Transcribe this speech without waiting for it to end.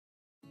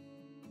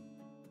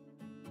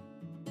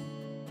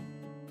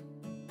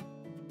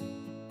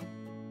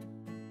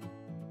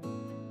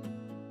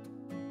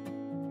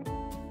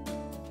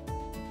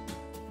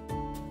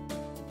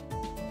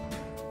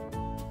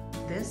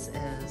this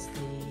is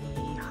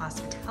the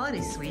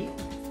hospitality suite.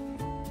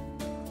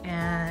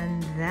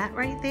 And that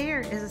right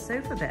there is a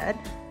sofa bed.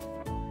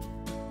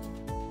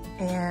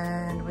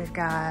 And we've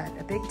got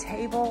a big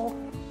table.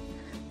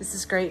 This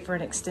is great for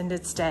an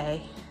extended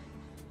stay.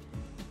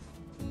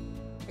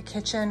 A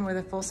kitchen with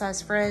a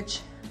full-size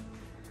fridge,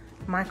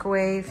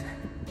 microwave.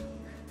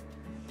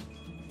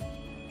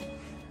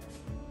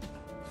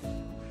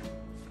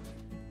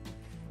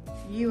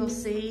 You will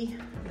see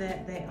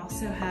that they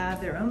also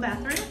have their own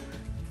bathroom.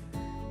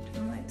 Turn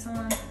the lights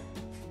on.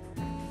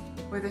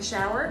 With a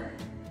shower.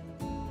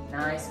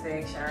 Nice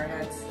big shower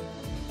heads.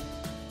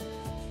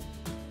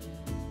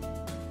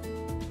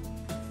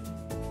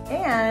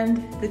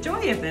 And the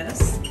joy of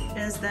this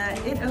is that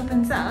it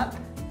opens up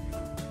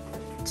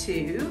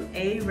to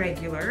a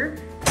regular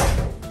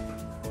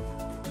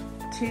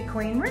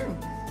 2-queen room.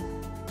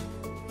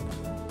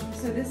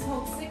 So this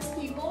holds 6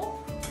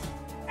 people,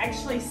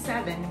 actually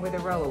 7 with a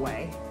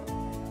rollaway.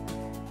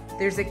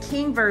 There's a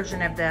king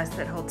version of this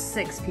that holds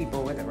 6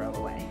 people with a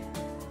rollaway.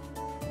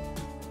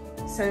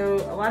 So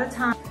a lot of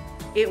times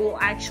it will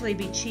actually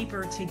be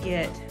cheaper to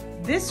get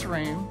this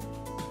room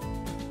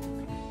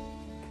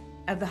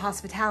of the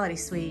hospitality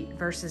suite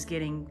versus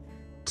getting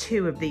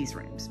 2 of these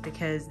rooms,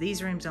 because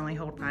these rooms only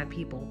hold 5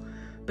 people.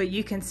 But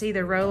you can see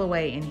the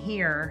rollaway in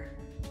here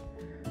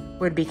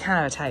would be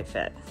kind of a tight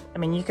fit. I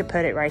mean, you could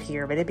put it right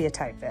here, but it'd be a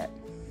tight fit.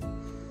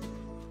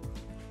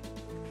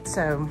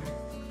 So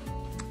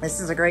this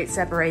is a great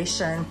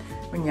separation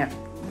when you have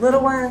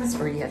little ones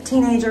or you have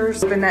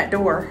teenagers. Open that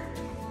door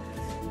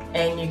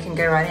and you can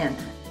go right in.